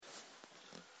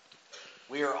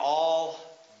We are all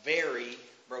very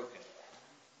broken.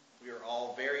 We are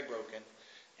all very broken.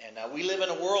 And we live in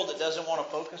a world that doesn't want to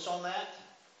focus on that.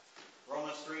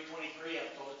 Romans 3:23,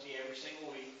 I've told it to you every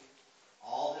single week.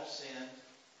 All have sinned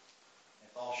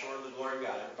and fall short of the glory of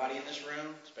God. Everybody in this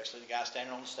room, especially the guy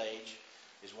standing on the stage,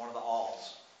 is one of the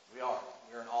alls. We are.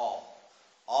 We're an all.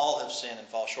 All have sinned and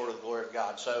fall short of the glory of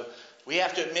God. So we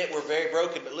have to admit we're very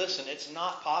broken. But listen, it's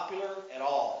not popular at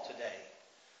all today.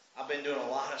 I've been doing a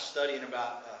lot of studying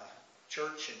about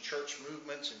church and church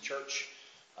movements and church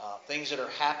things that are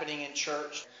happening in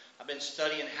church. I've been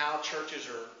studying how churches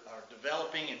are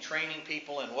developing and training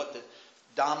people and what the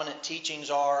dominant teachings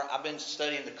are. I've been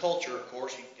studying the culture, of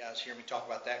course. You guys hear me talk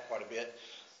about that quite a bit.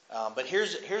 But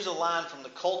here's a line from the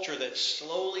culture that's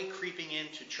slowly creeping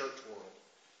into church world,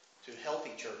 to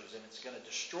healthy churches, and it's going to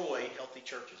destroy healthy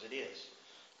churches. It is.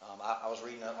 I was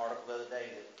reading an article the other day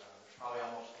that there's probably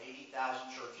almost 80,000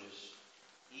 churches,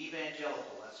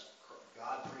 evangelical, that's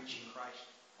God preaching Christ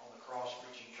on the cross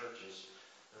preaching churches,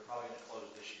 they're probably going to close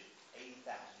this year.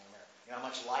 80,000 in America. You know how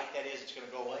much light that is? It's going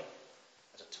to go away?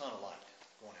 That's a ton of light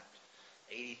going out.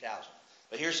 80,000.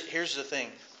 But here's the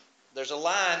thing. There's a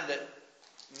line that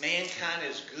mankind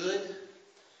is good.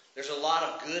 There's a lot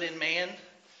of good in man.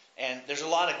 And there's a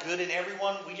lot of good in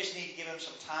everyone. We just need to give them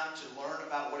some time to learn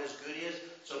about what is good is.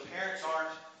 So parents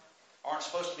aren't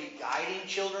supposed to be guiding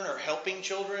children or helping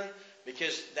children,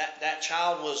 because that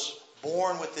child was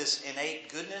born with this innate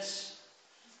goodness,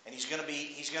 and he's going to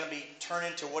be turned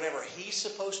into whatever he's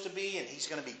supposed to be, and he's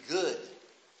going to be good,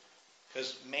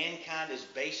 because mankind is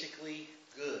basically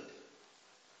good.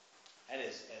 That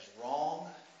is as wrong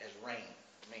as rain.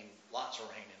 I mean, lots of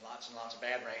rain and lots of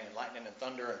bad rain and lightning and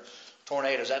thunder and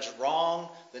tornadoes. That's wrong.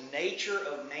 The nature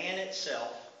of man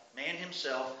itself, man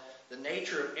himself, the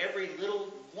nature of every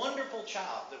little wonderful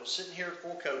child that was sitting here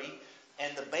before Cody,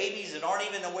 and the babies that aren't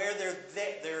even aware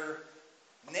their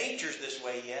nature's this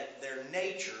way yet, their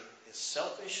nature is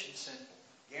selfish and sinful.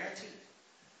 Guaranteed.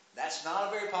 That's not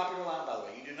a very popular line, by the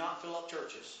way. You do not fill up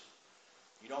churches.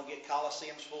 You don't get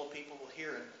coliseums full of people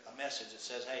hearing a message that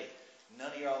says, hey,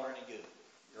 none of y'all are any good.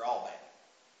 You're all bad.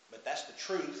 But that's the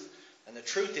truth. And the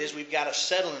truth is we've got to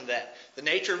settle in that. The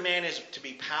nature of man is to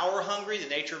be power hungry. The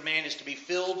nature of man is to be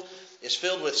filled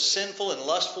with sinful and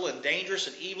lustful and dangerous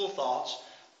and evil thoughts.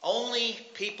 Only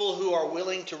people who are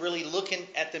willing to really look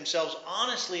at themselves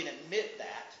honestly and admit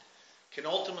that can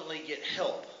ultimately get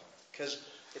help. Because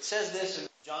it says this in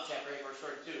John chapter 8, verse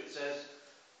 32. It says,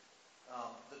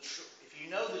 if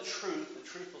you know the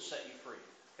truth will set you free.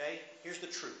 Okay? Here's the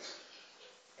truth.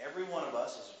 Every one of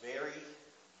us is very,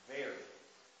 very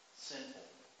sinful.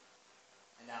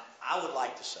 And now, I would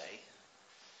like to say,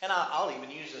 and I'll even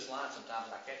use this line sometimes,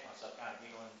 and I catch myself kind of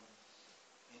giggling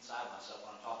inside myself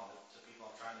when I'm talking to people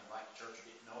I'm trying to invite to church or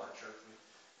get to know our church.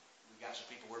 We've got some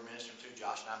people we're ministering to.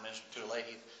 Josh and I minister to a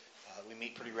lady we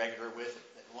meet pretty regular with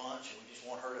at lunch, and we just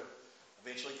want her to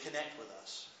eventually connect with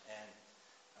us. And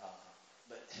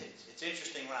but it's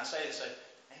interesting when I say this,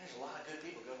 man, there's a lot of good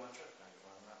people go to my church. I go,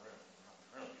 well, not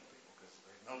really good people, because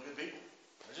there's no good people.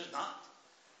 There's just not.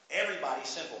 Everybody's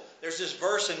sinful. There's this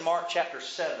verse in Mark chapter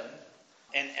 7,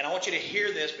 and I want you to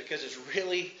hear this because it's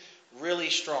really, really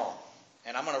strong.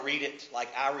 And I'm going to read it like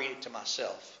I read it to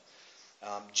myself.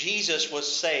 Jesus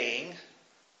was saying,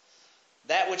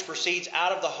 that which proceeds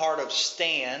out of the heart of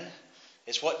Stan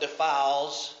is what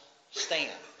defiles Stan.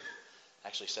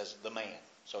 Actually says the man,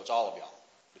 so it's all of y'all.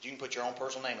 But you can put your own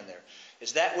personal name in there.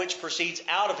 It's that which proceeds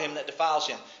out of him that defiles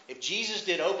him. If Jesus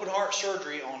did open heart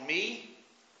surgery on me,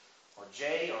 or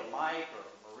Jay, or Mike,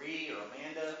 or Marie, or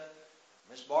Amanda,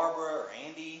 Miss Barbara, or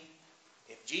Andy,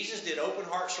 if Jesus did open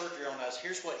heart surgery on us,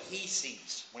 here's what he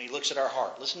sees when he looks at our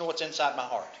heart. Listen to what's inside my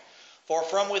heart. For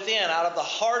from within, out of the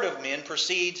heart of men,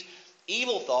 proceeds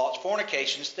evil thoughts,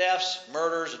 fornications, thefts,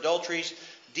 murders, adulteries,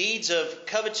 deeds of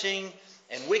coveting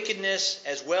and wickedness,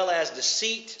 as well as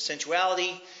deceit,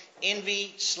 sensuality,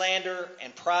 envy, slander,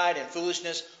 and pride and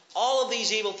foolishness. All of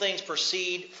these evil things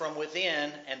proceed from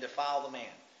within and defile the man.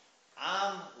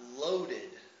 I'm loaded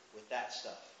with that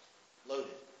stuff.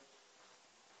 Loaded.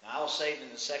 Now, I was saved in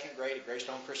the second grade at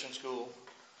Greystone Christian School.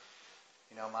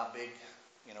 You know, my big,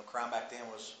 crime back then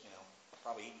was,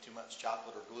 probably eating too much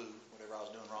chocolate or glue, whatever I was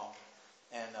doing wrong.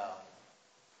 And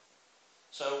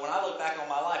so when I look back on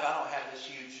my life, I don't have this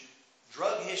huge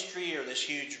drug history or this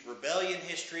huge rebellion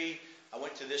history. I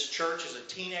went to this church as a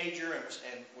teenager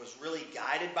and was really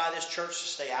guided by this church to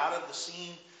stay out of the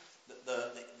scene,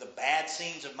 the bad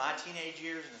scenes of my teenage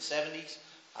years in the 70s.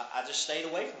 I just stayed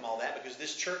away from all that because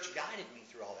this church guided me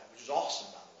through all that, which is awesome,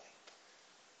 by the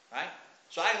way. Right?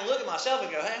 So I can look at myself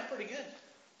and go, hey, I'm pretty good.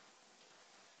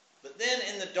 But then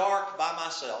in the dark by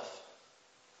myself,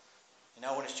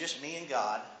 when it's just me and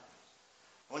God,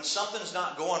 when something's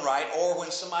not going right, or when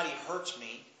somebody hurts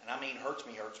me, and I mean hurts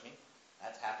me,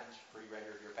 that happens pretty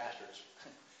regular if you're a pastor. It's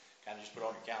kind of just put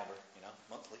on your calendar,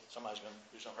 monthly. Somebody's going to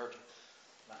do something hurt you.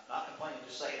 Not complaining,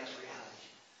 just saying that's reality.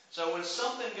 So when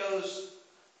something goes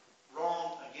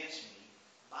wrong against me,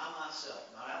 by myself,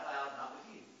 not out loud, not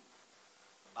with you,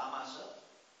 but by myself,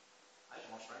 I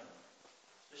just want to strangle them.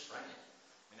 Just strangle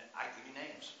them. I can give you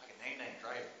names. I can name names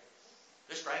right here.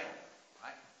 Just strangle them.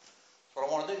 Right? That's what I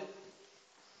want to do.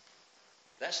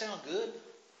 Does that sound good?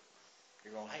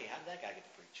 You're going, hey, how did that guy get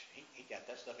to preach? He got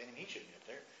that stuff in him. He shouldn't be up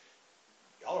there.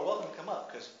 Y'all are welcome to come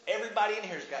up, because everybody in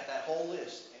here has got that whole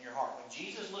list in your heart. When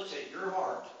Jesus looks at your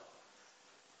heart,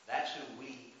 that's who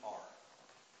we are.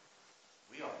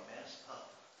 We are messed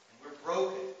up. And we're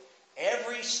broken.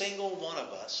 Every single one of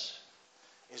us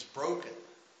is broken.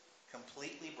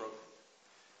 Completely broken.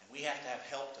 And we have to have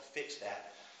help to fix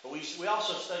that. But we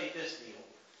also studied this deal.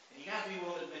 And you have to be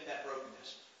willing to admit that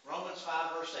brokenness. Romans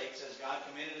 5 verse 8 says, God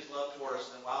commended His love toward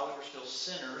us, and while we were still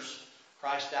sinners,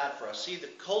 Christ died for us. See, the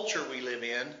culture we live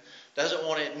in doesn't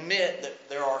want to admit that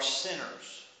there are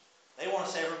sinners. They want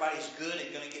to say everybody's good and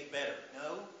going to get better.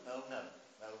 No. Not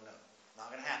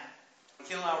going to happen.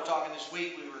 Ken and I were talking this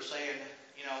week. We were saying,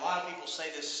 a lot of people say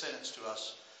this sentence to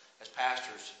us as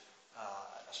pastors,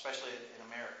 especially in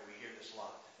America. We hear this a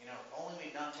lot. Only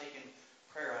we've not taken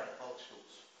prayer out of public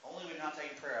schools. Only we've not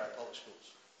taken prayer out of public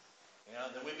schools.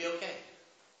 Then we'd be okay.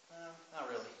 Not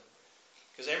really.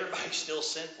 Because everybody's still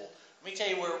sinful. Let me tell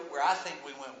you where I think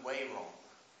we went way wrong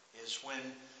is when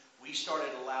we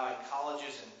started allowing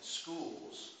colleges and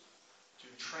schools to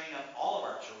train up all of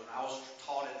our children. I was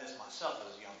taught in this myself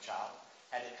as a young child.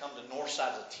 Had to come to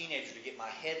Northside as a teenager to get my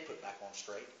head put back on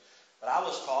straight. But I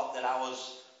was taught that I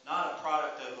was not a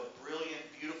product of a brilliant,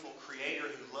 beautiful creator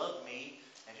who loved me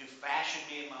and who fashioned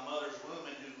me in my mother's womb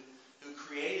and who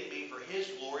created me for His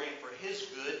glory and for His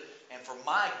good and for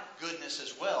my goodness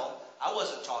as well. I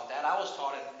wasn't taught that. I was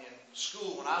taught in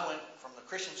school, when I went from the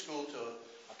Christian school to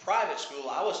a private school,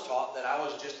 I was taught that I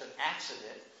was just an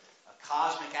accident, a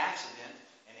cosmic accident,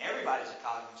 and everybody's a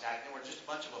cosmic accident. We're just a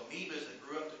bunch of amoebas that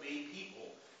grew up to be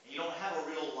people. And you don't have a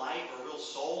real life or a real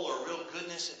soul or a real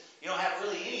goodness. You don't have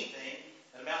really anything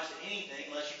that amounts to anything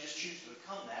unless you just choose to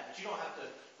become that. But you don't have to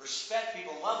respect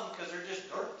people and love them because they're just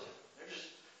dirt. They're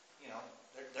just,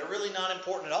 they're really not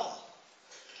important at all.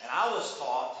 And I was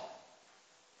taught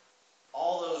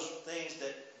all those things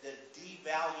that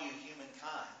devalue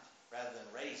humankind rather than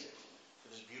raise it to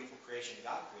this beautiful creation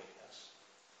God created us.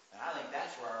 And I think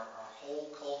that's where our whole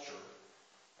culture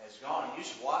has gone. And you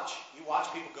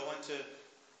watch people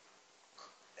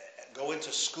go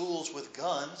into schools with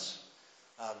guns,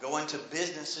 go into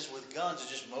businesses with guns and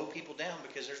just mow people down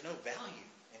because there's no value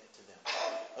in it to them.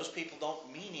 Those people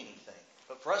don't mean anything.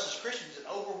 But for us as Christians, it's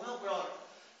overwhelmed. We're like,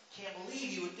 can't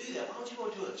believe you would do that. Why would you go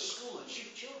to a school and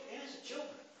shoot children, innocent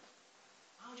children?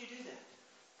 Why would you do that?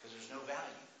 Because there's no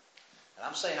value. And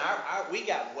I'm saying we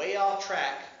got way off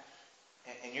track,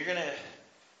 and you're going to,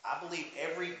 I believe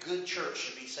every good church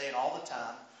should be saying all the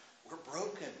time, we're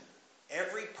broken.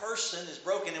 Every person is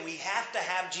broken, and we have to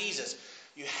have Jesus.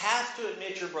 You have to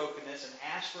admit your brokenness and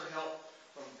ask for help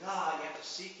from God. You have to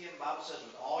seek Him, the Bible says,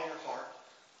 with all your heart.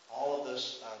 All of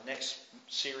this next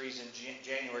series in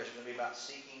January is going to be about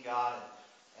seeking God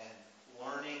and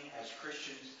learning as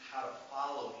Christians how to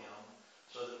follow Him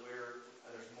so that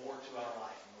there's more to our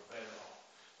life and we're better off.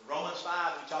 In Romans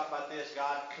 5, we talk about this.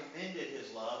 God commended His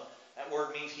love. That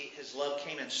word means His love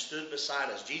came and stood beside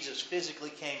us. Jesus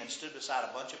physically came and stood beside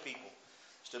a bunch of people.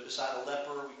 Stood beside a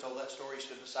leper. We told that story.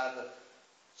 Stood beside the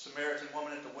Samaritan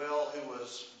woman at the well who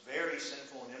was very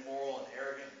sinful and immoral and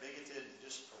arrogant and bigoted and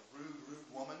just a rude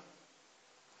woman.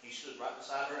 He stood right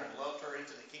beside her and loved her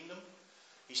into the kingdom.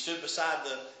 He stood beside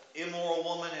the immoral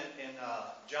woman in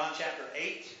John chapter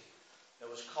 8 that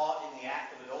was caught in the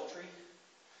act of adultery.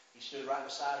 He stood right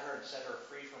beside her and set her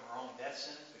free from her own death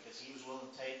sentence because He was willing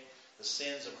to take the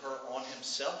sins of her on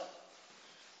Himself.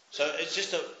 So it's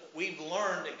just we've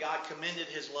learned that God commended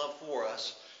His love for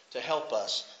us to help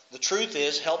us. The truth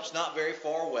is, help's not very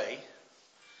far away.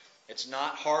 It's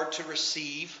not hard to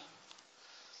receive.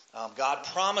 God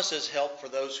promises help for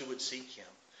those who would seek Him.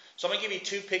 So I'm going to give you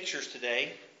two pictures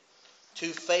today,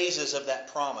 two phases of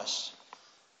that promise.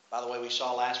 By the way, we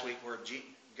saw last week where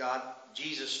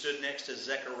Jesus stood next to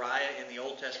Zechariah in the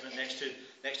Old Testament, next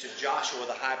to Joshua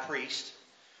the high priest,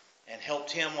 and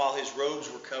helped him while his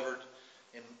robes were covered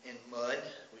in mud.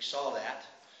 We saw that.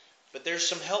 But there's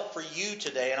some help for you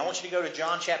today, and I want you to go to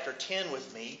John chapter 10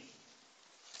 with me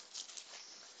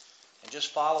and just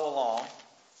follow along.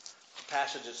 A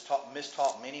passage that's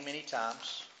mistaught many, many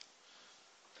times.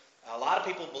 A lot of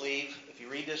people believe, if you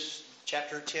read this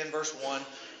chapter 10, verse 1,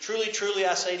 truly, truly,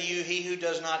 I say to you, he who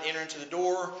does not enter into the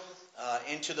door,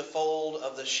 into the fold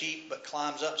of the sheep, but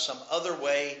climbs up some other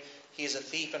way, he is a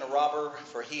thief and a robber.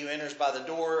 For he who enters by the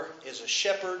door is a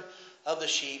shepherd of the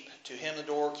sheep. To him the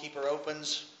doorkeeper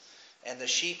opens, and the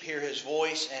sheep hear his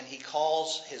voice, and he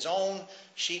calls his own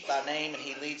sheep by name, and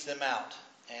he leads them out.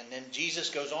 And then Jesus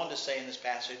goes on to say in this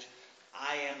passage,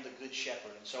 I am the good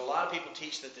shepherd. And so a lot of people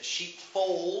teach that the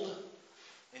sheepfold,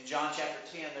 in John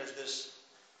chapter 10, there's this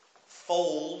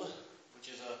fold, which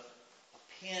is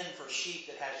a pen for sheep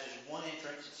that has just one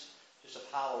entrance. It's just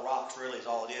a pile of rocks, really, is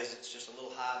all it is. It's just a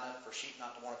little high enough for sheep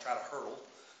not to want to try to hurdle.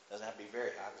 It doesn't have to be very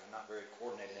high because they're not very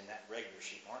coordinated in that regular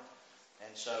sheep aren't.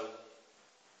 And so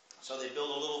they build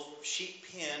a little sheep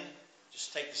pen,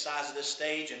 just take the size of this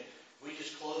stage, and we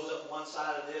just close up one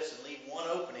side of this and leave one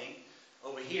opening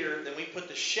over here. Then we put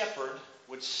the shepherd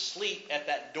would sleep at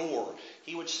that door.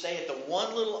 He would stay at the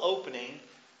one little opening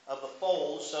of the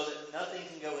fold so that nothing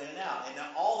can go in and out. And now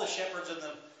all the shepherds in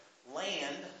the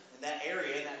land, in that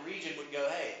area, in that region would go,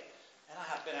 hey, and I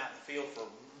have been out in the field for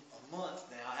a month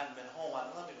now. I haven't been home.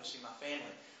 I'd love to go see my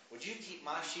family. Would you keep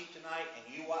my sheep tonight and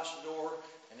you watch the door?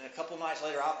 And then a couple nights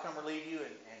later, I'll come relieve you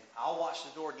and I'll watch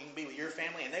the door and you can be with your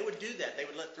family. And they would do that. They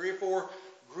would let 3 or 4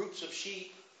 groups of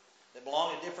sheep that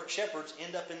belong to different shepherds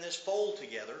end up in this fold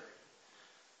together.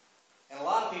 And a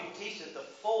lot of people teach that the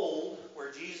fold,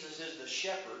 where Jesus is the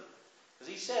shepherd,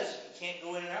 because he says you can't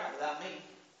go in and out without me.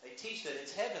 They teach that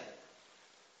it's heaven.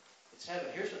 It's heaven.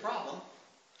 Here's the problem.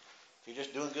 If you're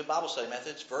just doing good Bible study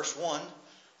methods, verse 1,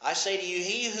 I say to you,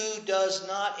 he who does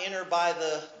not enter by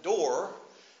the door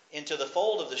into the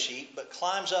fold of the sheep, but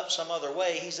climbs up some other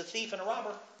way, he's a thief and a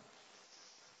robber.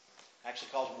 Actually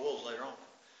calls them wolves later on.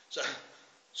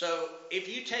 So if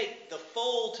you take the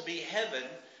fold to be heaven,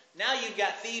 now you've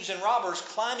got thieves and robbers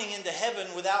climbing into heaven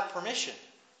without permission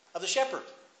of the shepherd.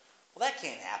 Well, that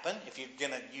can't happen if you're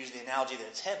going to use the analogy that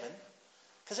it's heaven,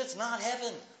 because it's not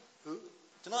heaven.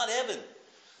 It's not heaven.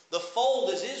 The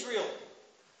fold is Israel.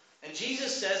 And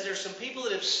Jesus says there's some people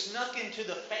that have snuck into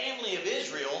the family of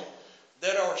Israel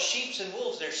that are sheep and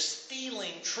wolves. They're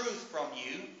stealing truth from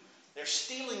you. They're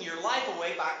stealing your life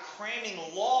away by cramming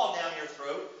law down your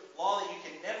throat, law that you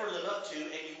can never live up to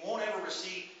and you won't ever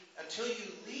receive until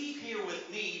you leave here with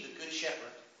me, the good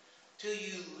shepherd. Till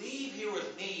you leave here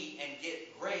with me and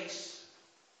get grace,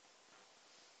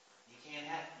 you can't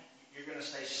have it. You're going to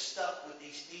stay stuck with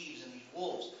these thieves and these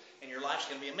wolves, and your life's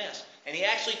going to be a mess. And he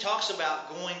actually talks about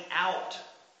going out.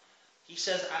 He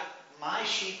says, my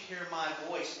sheep hear my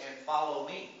voice and follow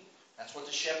me. That's what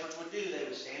the shepherds would do. They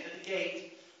would stand at the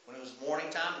gate when it was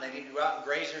morning time and they needed to go out and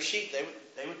graze their sheep.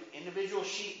 Individual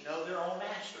sheep know their own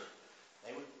master.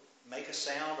 They would make a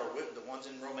sound, or the ones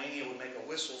in Romania would make a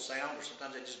whistle sound, or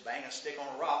sometimes they just bang a stick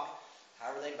on a rock.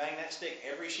 However they bang that stick,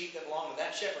 every sheep that belonged to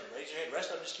that shepherd raise their head. The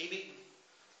rest of them just keep eating.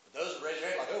 But those that raise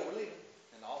their head like, oh, we're leaving.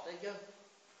 And off they go.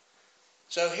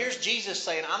 So here's Jesus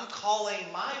saying, I'm calling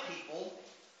my people,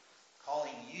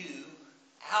 calling you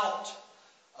out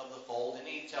of the fold. And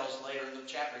he tells later in the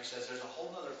chapter, he says there's a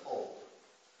whole other fold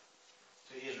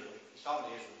to Israel. He's talking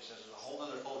to Israel. He says there's a whole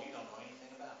other fold you don't know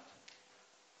anything about.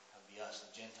 That would be us,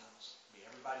 the Gentiles. It would be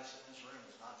everybody sitting in this room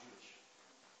that's not Jewish.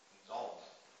 He's all of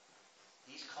us.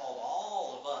 He's called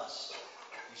all of us.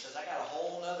 He says, I got a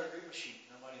whole other group of sheep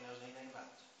nobody knows anything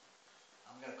about.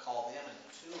 I'm going to call them, and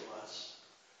the 2 of us,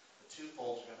 the 2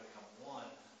 folds are going to become one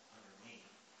under me.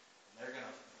 And they're going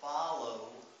to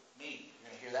follow me.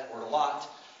 You're going to hear that word a lot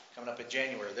coming up in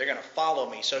January. They're going to follow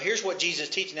me. So here's what Jesus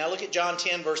teaches. Now look at John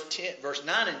 10, verse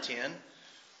 9 and 10.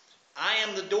 I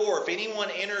am the door. If anyone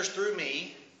enters through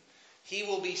me, he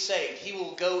will be saved. He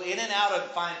will go in and out and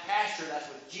find pasture. That's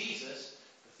with Jesus.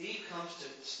 The thief comes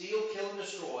to steal, kill, and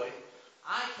destroy.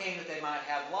 I came that they might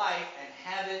have life and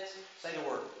have it, say the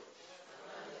word.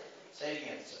 Say it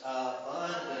again.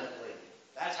 Abundantly.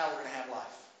 That's how we're going to have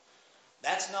life.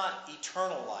 That's not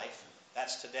eternal life.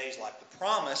 That's today's life. The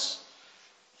promise,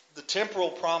 the temporal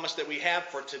promise that we have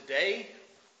for today,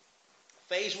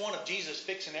 phase 1 of Jesus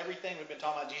fixing everything. We've been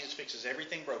talking about Jesus fixes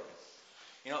everything broken.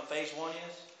 You know what phase 1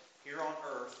 is? Here on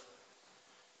earth,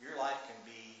 your life can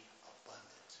be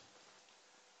abundant.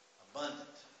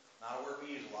 Abundant. Not a word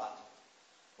we use a lot.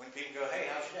 When people go, hey,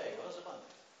 how's your day? Well, it's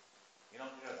abundant. You don't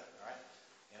know that, all right?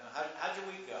 You know, how'd your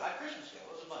week go? How'd Christmas go?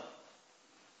 Well, it's abundant.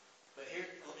 But here,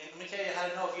 let me tell you how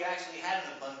to know if you actually had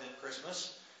an abundant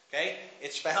Christmas. Okay?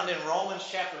 It's found in Romans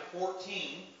chapter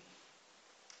 14.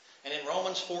 And in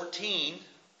Romans 14,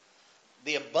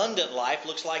 the abundant life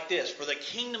looks like this. For the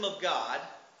kingdom of God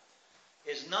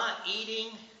is not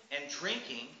eating and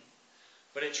drinking,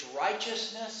 but it's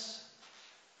righteousness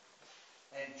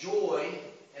and joy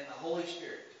in the Holy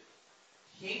Spirit.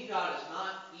 The kingdom of God is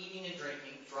not eating and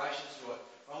drinking, it's righteousness and joy.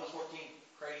 Romans 14,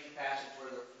 crazy passage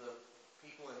where the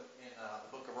people in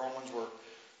the book of Romans were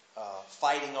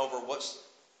fighting over what's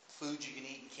foods you can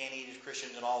eat and can't eat as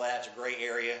Christians and all that. It's a gray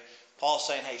area. Paul's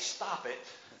saying, hey, stop it.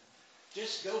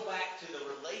 Just go back to the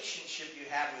relationship you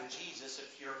have with Jesus.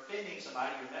 If you're offending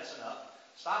somebody, you're messing up.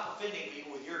 Stop offending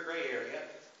people with your gray area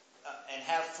and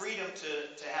have freedom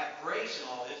to have grace in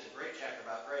all this. It's a great chapter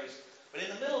about grace. But in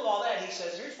the middle of all that, he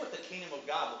says, here's what the kingdom of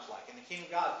God looks like. And the kingdom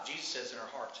of God, Jesus says in our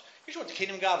hearts, here's what the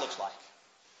kingdom of God looks like.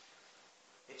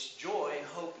 It's joy and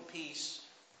hope and peace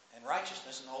and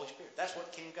righteousness in the Holy Spirit. That's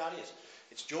what the kingdom of God is.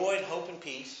 It's joy and hope and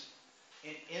peace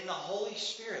in the Holy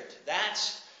Spirit.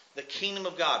 That's the kingdom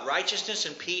of God. Righteousness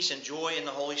and peace and joy in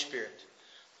the Holy Spirit.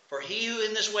 For he who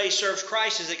in this way serves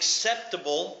Christ is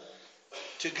acceptable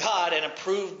to God and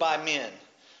approved by men.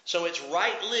 So it's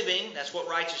right living. That's what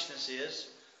righteousness is.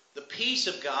 The peace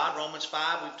of God, Romans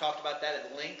 5, we've talked about that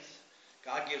at length.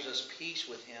 God gives us peace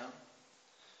with Him.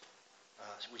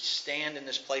 We stand in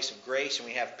this place of grace and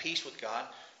we have peace with God.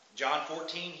 John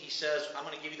 14, He says, I'm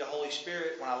going to give you the Holy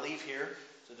Spirit when I leave here.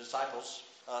 The disciples,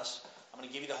 us. I'm going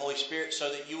to give you the Holy Spirit so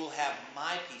that you will have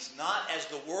my peace. Not as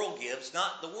the world gives,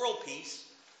 not the world peace.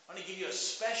 I'm going to give you a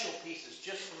special peace that's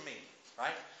just for me.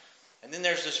 Right? And then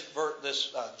there's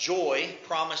this joy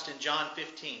promised in John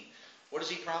 15. What does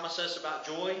He promise us about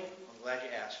joy? I'm glad you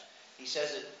asked. He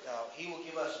says that He will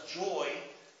give us joy.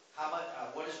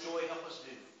 What does joy help us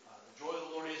do? The joy of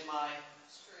the Lord is my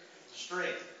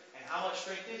strength. And how much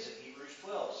strength is it? Hebrews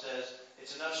 12 says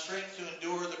it's enough strength to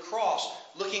endure the cross.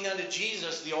 Looking unto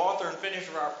Jesus, the author and finisher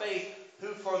of our faith, who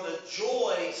for the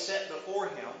joy set before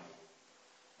Him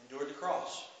endured the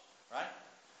cross. Right?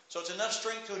 So it's enough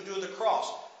strength to endure the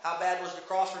cross. How bad was the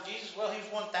cross for Jesus? Well, He was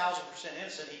 1,000%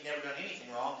 innocent. He'd never done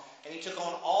anything wrong. And He took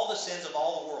on all the sins of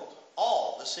all the world.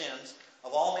 All the sins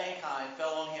of all mankind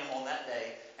fell on Him on that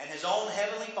day. And His own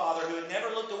heavenly Father, who had never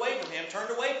looked away from Him,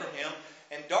 turned away from Him.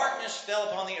 And darkness fell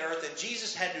upon the earth. And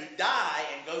Jesus had to die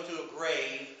and go to a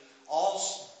grave, all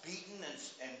beaten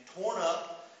and torn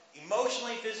up,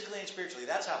 emotionally, physically, and spiritually.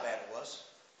 That's how bad it was.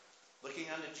 Looking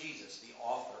unto Jesus, the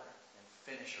author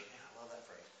and finisher. Man, I love that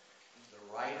phrase. He's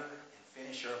the writer and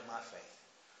finisher of my faith,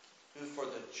 who for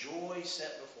the joy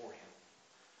set before Him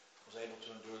was able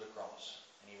to endure the cross.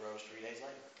 And He rose 3 days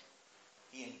later.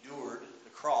 He endured the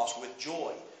cross with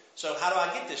joy. So how do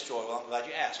I get this joy? Well, I'm glad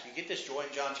you asked. You get this joy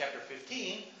in John chapter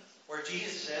 15, where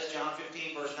Jesus says, John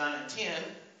 15, verse 9 and 10,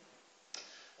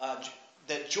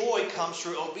 that joy comes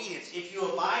through obedience. If you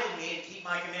abide in me and keep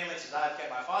my commandments as I have kept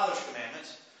my Father's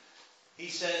commandments, He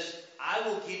says, I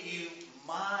will give you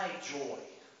my joy.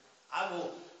 I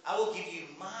will give you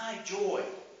my joy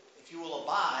if you will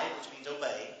abide, which means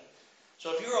obey.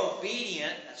 So if you're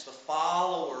obedient, that's the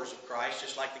followers of Christ,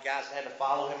 just like the guys that had to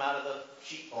follow Him out of the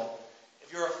sheepfold.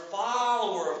 If you're a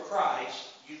follower of Christ,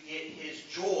 you get His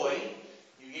joy,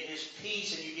 you get His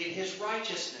peace, and you get His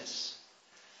righteousness.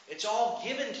 It's all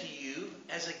given to you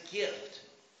as a gift.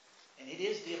 And it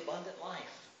is the abundant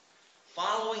life.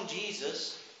 Following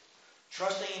Jesus,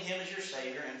 trusting in Him as your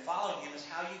Savior, and following Him is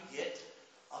how you get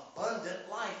abundant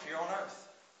life here on earth.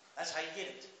 That's how you get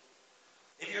it.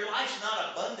 If your life's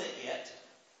not abundant yet,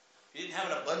 if you didn't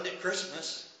have an abundant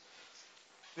Christmas,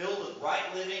 filled with right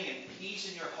living and peace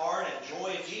in your heart and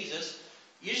joy of Jesus,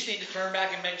 you just need to turn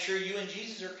back and make sure you and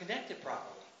Jesus are connected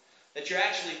properly. That you're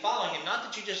actually following Him. Not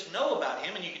that you just know about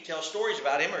Him and you can tell stories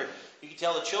about Him, or you can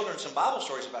tell the children some Bible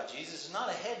stories about Jesus. It's not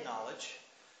a head knowledge.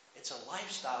 It's a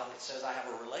lifestyle that says I have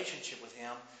a relationship with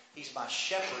Him. He's my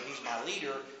shepherd. He's my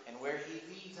leader. And where He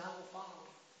leads, I will follow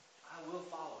Him. I will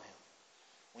follow Him.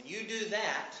 When you do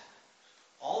that,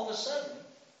 all of a sudden,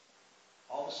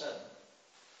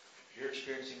 you're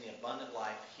experiencing the abundant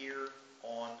life here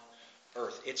on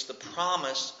earth. It's the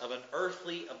promise of an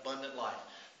earthly abundant life.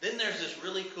 Then there's this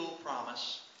really cool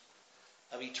promise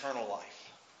of eternal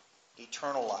life.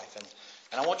 Eternal life.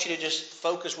 And I want you to just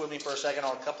focus with me for a second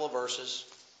on a couple of verses.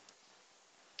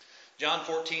 John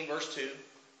 14, verse 2.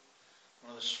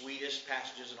 One of the sweetest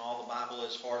passages in all the Bible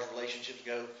as far as relationships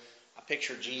go. I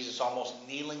picture Jesus almost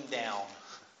kneeling down,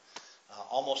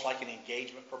 almost like an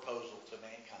engagement proposal to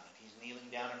mankind. He's kneeling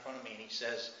down in front of me and He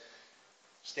says,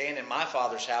 stand in my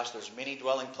Father's house. There's many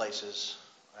dwelling places.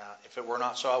 If it were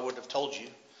not so, I would have told you.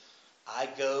 I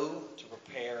go to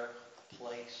prepare a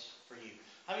place for you.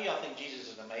 How many of y'all think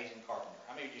Jesus is an amazing carpenter?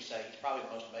 How many of you say He's probably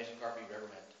the most amazing carpenter you've ever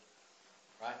met?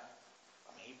 Right?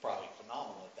 I mean, He's probably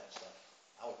phenomenal at that stuff,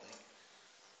 I would think.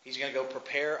 He's going to go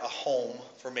prepare a home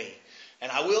for me.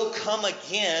 And I will come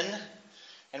again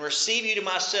and receive you to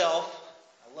myself.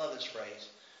 I love this phrase.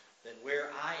 that where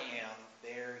I am,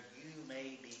 there you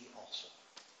may be also.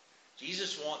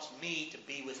 Jesus wants me to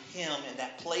be with Him in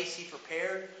that place He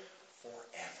prepared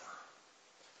forever.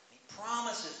 He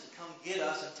promises to come get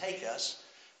us and take us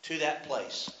to that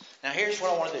place. Now here's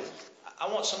what I want to do.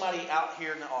 I want somebody out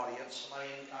here in the audience, somebody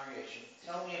in the congregation,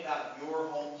 tell me about your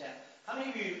hometown. How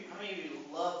many of you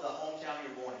love the hometown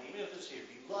you were born in? Even if it's here,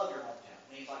 do you love your hometown?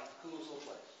 I mean, it's like the coolest little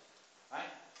place. Right?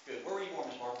 Good. Where were you born,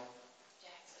 Miss Barbara?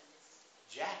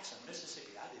 Jackson,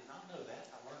 Mississippi. I did not know that.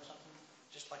 I learned something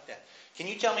just like that. Can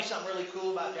you tell me something really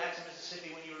cool about Jackson,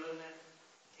 Mississippi when you were living there?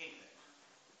 Anything.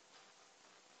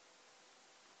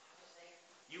 I was there.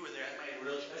 You were there. That made it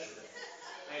really special.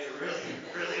 Made it really,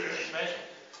 really, really special.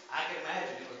 I can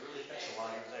imagine it was really special while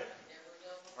you were there.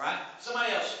 Right?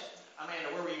 Somebody else.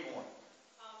 Amanda, where were you born?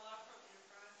 From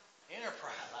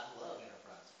Enterprise. Enterprise. I love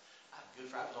Enterprise. I have a good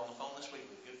friend. I was on the phone this week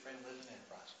with a good friend who lives in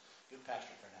Enterprise. Good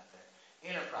pastor friend out there.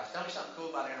 Enterprise. Tell me something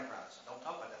cool about Enterprise. Don't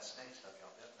talk about that snake stuff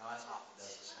y'all did. No, that's not what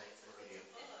does the snake.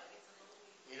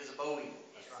 It is a bow eagle.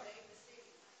 That's right.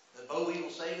 The bow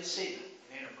eagle saved the city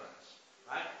in Enterprise.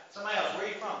 Right? Somebody else. Where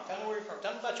are you from? Tell me where you're from.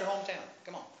 Tell me about your hometown.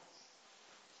 Come on.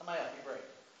 Somebody else. Be brave.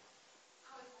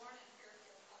 I was born in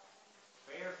Fairfield, California.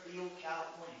 Fairfield,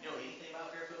 California. You know anything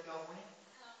about Fairfield, California?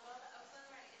 Well, the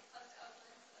Oakland, right? It's close to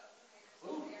Oakland, so the Oakland Raiders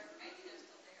Ooh. still there. Maybe they're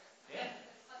still there. Yeah.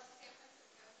 It's close to San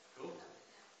Francisco. Cool. Up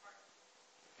in that part.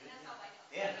 And that's all I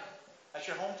know. Yeah. That's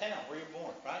your hometown, where you're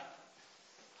born, right?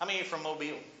 How many of you are from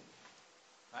Mobile?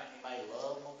 Right? Anybody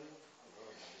love Mobile? I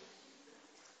love Mobile.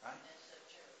 Right?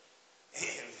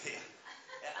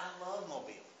 Yeah, I love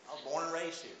Mobile. I was born and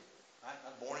raised here. Right?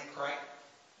 I was born in Crichton.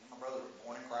 Me and my brother were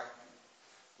born in Crichton.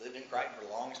 Lived in Crichton for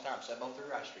the longest time, 703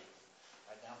 Rice Street.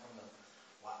 Right down from the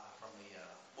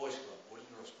Boys Club, Boys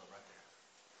and Girls Club, right there.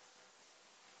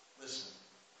 Listen,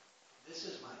 this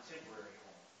is my temporary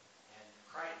home. And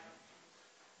Crichton,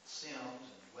 Sims,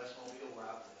 and West Mobile, where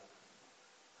I live,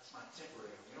 that's my temporary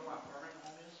home. You know where my permanent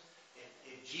home is?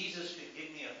 If Jesus could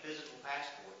give me a physical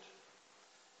passport,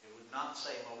 it would not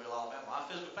say Mobile, Alabama. My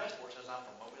physical passport says I'm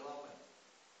from Mobile, Alabama.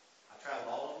 I traveled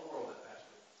all over the world with that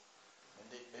passport.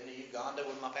 Been to Uganda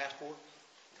with my passport.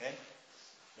 Okay?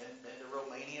 Been to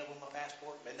Romania with my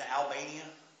passport. Been to Albania.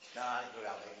 No, I didn't go to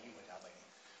Albania. You went to Albania.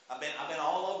 I've been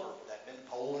all over with that. Been to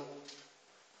Poland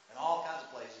and all kinds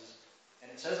of places. And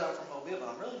it says I'm from Mobile, but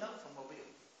I'm really not from Mobile.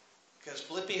 Because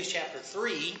Philippians chapter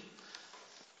 3,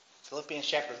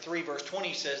 verse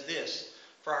 20 says this: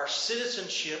 For our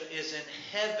citizenship is in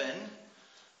heaven,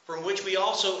 from which we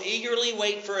also eagerly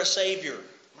wait for a Savior.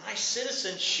 My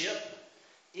citizenship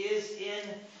is in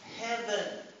heaven,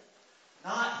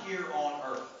 not here on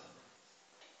earth.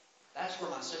 That's where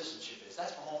my citizenship is.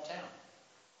 That's my hometown.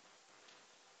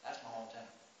 That's my hometown.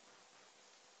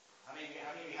 How many of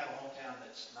you have a hometown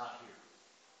that's not here?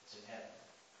 It's in heaven.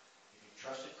 If you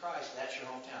trusted Christ, that's your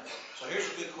hometown. So here's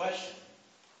a good question.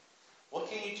 What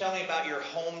can you tell me about your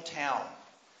hometown?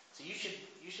 See, you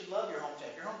should love your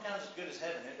hometown. If your hometown is as good as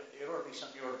heaven, it ought to be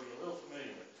something you ought to be a little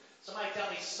familiar with. Somebody tell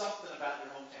me something about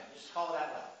your hometown. Just call it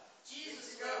out loud.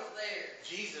 Jesus lives there.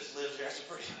 Jesus lives there. That's a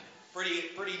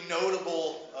pretty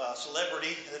notable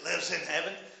celebrity that lives in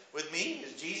heaven with me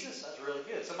is Jesus. That's really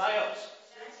good. Somebody else.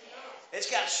 It's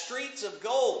got streets of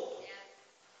gold.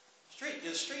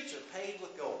 The streets are paved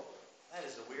with gold. That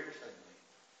is the weirdest thing to me.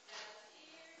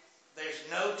 There's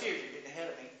no tears. You're getting ahead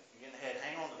of me. You're getting ahead.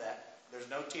 Hang on to that. There's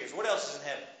no tears. What else is in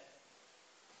heaven?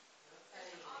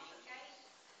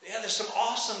 Yeah, there's some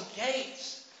awesome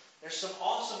gates. There's some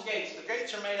awesome gates. The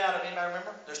gates are made out of, anybody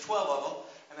remember? There's 12 of them,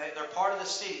 and they're part of the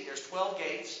city. There's 12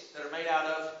 gates that are made out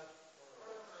of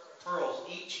pearls.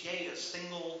 Each gate is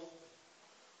single.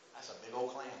 That's a big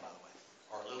old clam, by the way.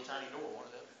 Or a little tiny door, one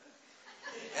of them.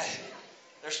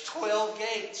 There's 12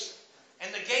 gates.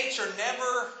 And the gates are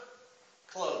never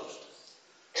closed.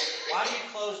 Why do you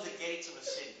close the gates of a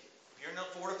city? If you're in a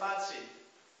fortified city,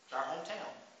 it's our hometown.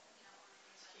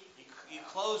 You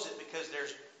close it because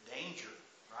there's danger,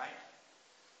 right?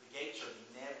 The gates are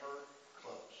never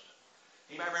closed.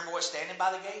 Anybody remember what's standing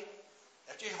by the gate?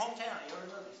 That's your hometown. You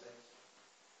already know these things.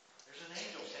 There's an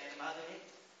angel standing by the gate.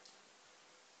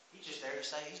 He's just there to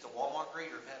say he's the Walmart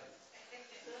greeter of heaven.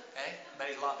 Okay?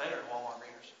 But he's a lot better than Walmart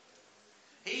greeters.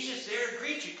 He's just there to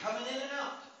greet you coming in and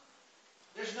out.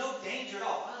 There's no danger at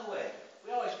all. By the way,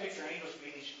 we always picture angels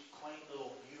being these quaint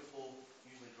little, beautiful,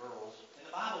 usually girls. In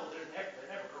the Bible, they're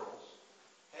never girls.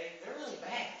 Okay? They're really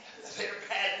bad. They're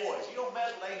bad boys. You don't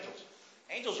mess with angels.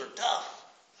 Angels are tough.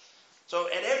 So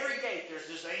at every gate, there's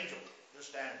this angel just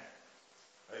standing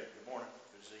there. Hey, good morning.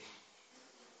 Good to see you.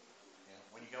 Yeah,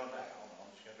 when you going back? I don't know.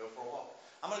 I'm just going to go for a walk.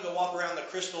 I'm going to go walk around the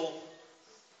crystal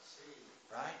sea,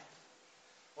 right?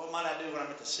 What might I do when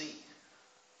I'm at the sea?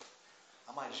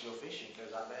 I might just go fishing,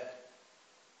 because I bet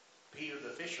Peter the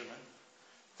fisherman,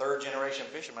 third generation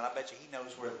fisherman, I bet you he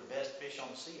knows where the best fish on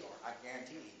the sea are. I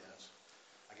guarantee he does.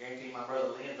 I guarantee my brother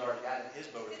Lynn's already got in his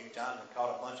boat a few times and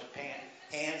caught a bunch of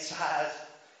hand-sized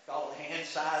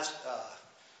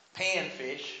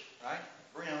panfish, right?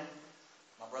 Brim.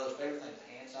 My brother's favorite thing is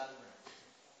a hand-sized brim.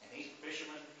 And he's a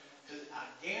fisherman. I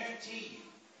guarantee you,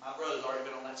 my brother's already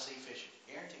been on that sea fishing.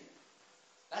 Guarantee you.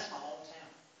 That's my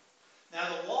hometown. Now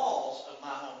the walls of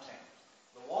my hometown,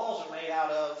 the walls are made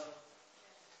out of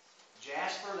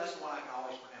jasper. That's the one I can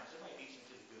always pronounce. Everybody beats me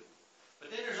to the good. But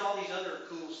then there's all these other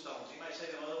cool stones. You might say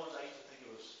the other ones, I used to think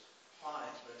it was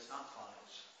onyx, but it's not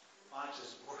onyx. Onyx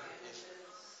is one. That's it.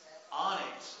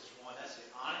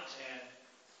 Onyx and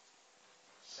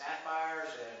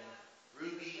sapphires and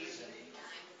rubies and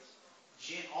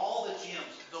all the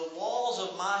gems. The walls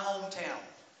of my hometown.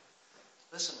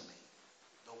 Listen to me.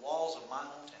 The walls of my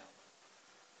hometown.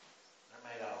 They're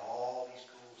made out of all these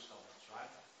cool stones,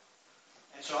 right?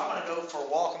 And so I'm going to go for a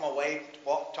walk on my way,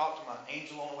 talk to my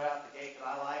angel on the way out the gate that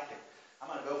I like. And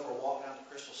I'm going to go for a walk down to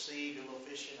Crystal Sea, do a little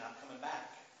fishing, and I'm coming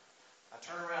back. I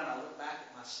turn around and I look back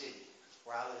at my city,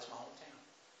 where I live. It's my hometown.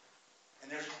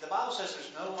 And the Bible says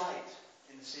there's no light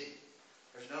in the city.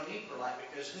 There's no need for light,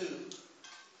 because who?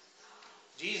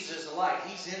 Jesus is the light.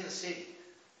 He's in the city,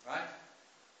 right?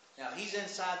 Now, He's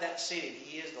inside that city.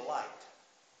 He is the light.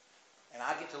 And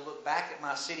I get to look back at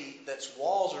my city that's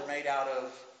walls are made out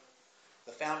of,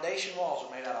 the foundation walls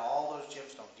are made out of all those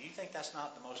gemstones. Do you think that's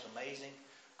not the most amazing?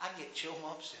 I get chill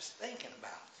bumps just thinking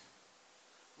about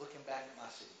looking back at my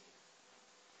city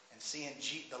and seeing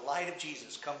the light of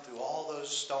Jesus come through all those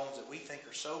stones that we think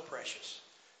are so precious.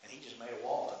 And He just made a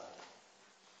wall out of them.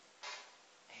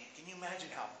 And can you imagine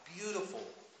how beautiful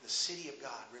the city of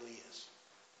God really is?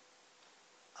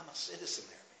 I'm a citizen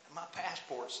there, man. My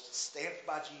passport's stamped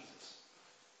by Jesus.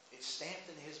 It's stamped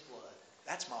in His blood.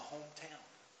 That's my hometown.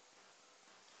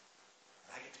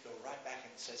 And I get to go right back, and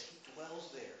it says He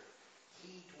dwells there.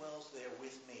 He dwells there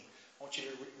with me. I want you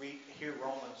to hear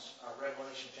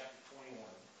Revelation chapter 21.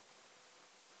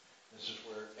 This is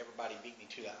where everybody beat me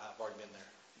to that. I've already been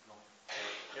there. Keep going.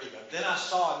 Here we go. Then I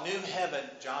saw a new heaven,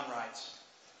 John writes.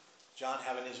 John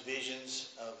having his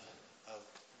visions of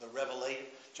the Revelator.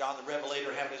 John the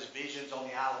Revelator having his visions on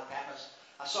the Isle of Patmos.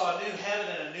 I saw a new heaven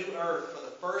and a new earth, for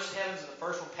the first heavens and the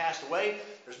first one passed away.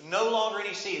 There's no longer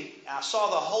any sea. I saw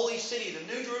the holy city,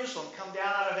 the new Jerusalem, come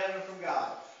down out of heaven from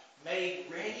God, made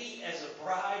ready as a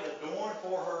bride adorned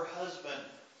for her husband.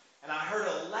 And I heard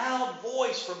a loud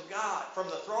voice from God, from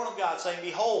the throne of God, saying,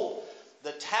 Behold,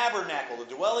 the tabernacle, the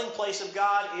dwelling place of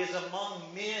God, is among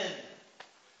men.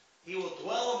 He will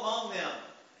dwell among them.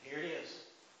 Here it is.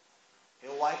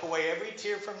 He'll wipe away every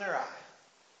tear from their eye.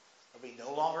 There'll be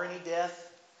no longer any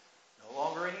death, no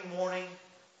longer any mourning,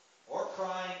 or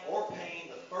crying, or pain.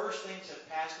 The first things have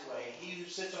passed away. He who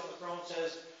sits on the throne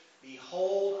says,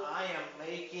 Behold, I am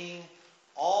making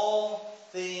all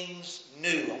things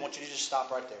new. I want you to just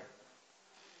stop right there.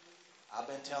 I've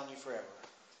been telling you forever,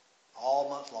 all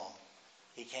month long.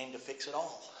 He came to fix it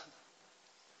all.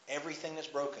 Everything that's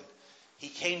broken. He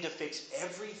came to fix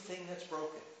everything that's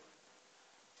broken.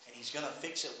 And He's going to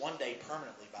fix it one day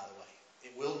permanently, by the way.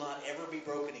 It will not ever be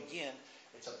broken again.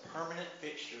 It's a permanent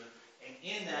fixture. And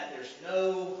in that, there's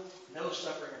no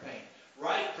suffering or pain.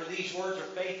 Right? For these words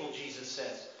are faithful, Jesus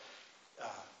says.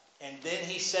 And then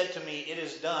He said to me, It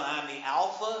is done. I am the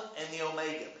Alpha and the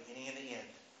Omega, beginning and the end.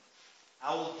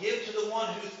 I will give to the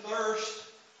one who thirsts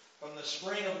from the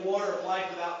spring of water of life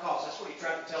without cost. That's what He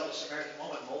tried to tell the Samaritan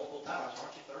woman multiple times.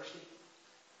 Aren't you thirsty?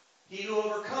 He who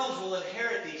overcomes will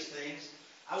inherit these things.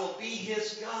 I will be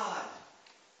his God.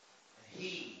 And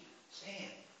he, Stan,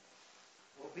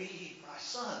 will be my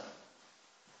son.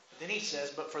 But then He says,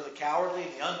 But for the cowardly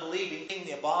and the unbelieving,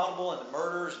 the abominable and the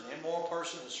murderers and the immoral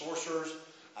person, the sorcerers,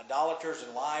 idolaters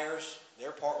and liars,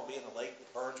 their part will be in the lake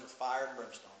that burns with fire and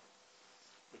brimstone,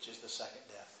 which is the second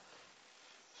death.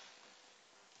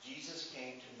 Jesus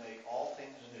came to make all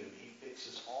things new. He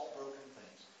fixes all broken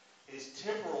things. His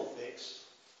temporal fix,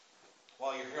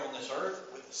 while you're here on this earth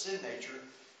with the sin nature,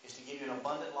 is to give you an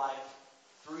abundant life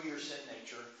through your sin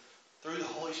nature, through the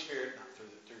Holy Spirit, not through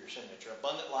your sin nature,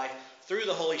 abundant life through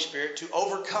the Holy Spirit to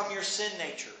overcome your sin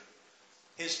nature.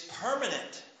 His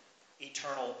permanent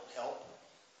eternal help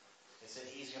is that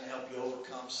He's going to help you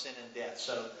overcome sin and death.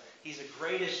 So He's the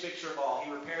greatest fixer of all.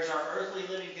 He repairs our earthly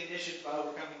living conditions by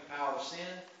overcoming the power of sin.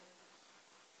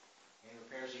 And He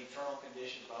repairs the eternal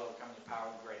conditions by overcoming the power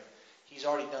of the grave. He's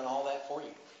already done all that for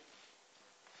you.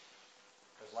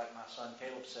 Because like my son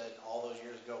Caleb said all those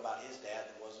years ago about his dad,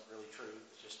 that wasn't really true.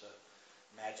 It's just a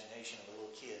imagination of a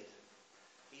little kid.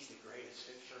 He's the greatest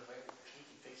fixer of everything. He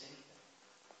can fix anything.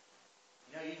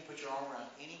 You know, you can put your arm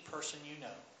around any person you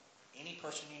know. Any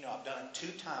person you know. I've done it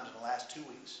 2 times in the last 2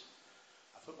 weeks.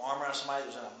 I put my arm around somebody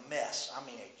that was in a mess. I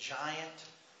mean, a giant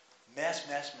mess.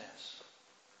 And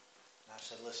I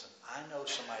said, listen, I know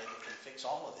somebody that can fix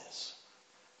all of this.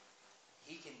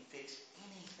 He can fix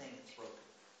anything that's broken,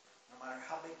 no matter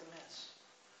how big the mess.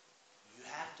 You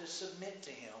have to submit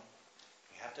to him.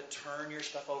 You have to turn your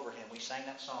stuff over to him. We sang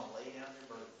that song, Lay Down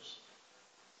Your Burdens.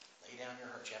 Lay down your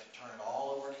hurts. You have to turn it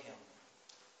all over to him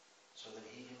so that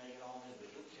he can make it all new. But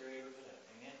he'll carry every bit of it.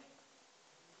 Amen?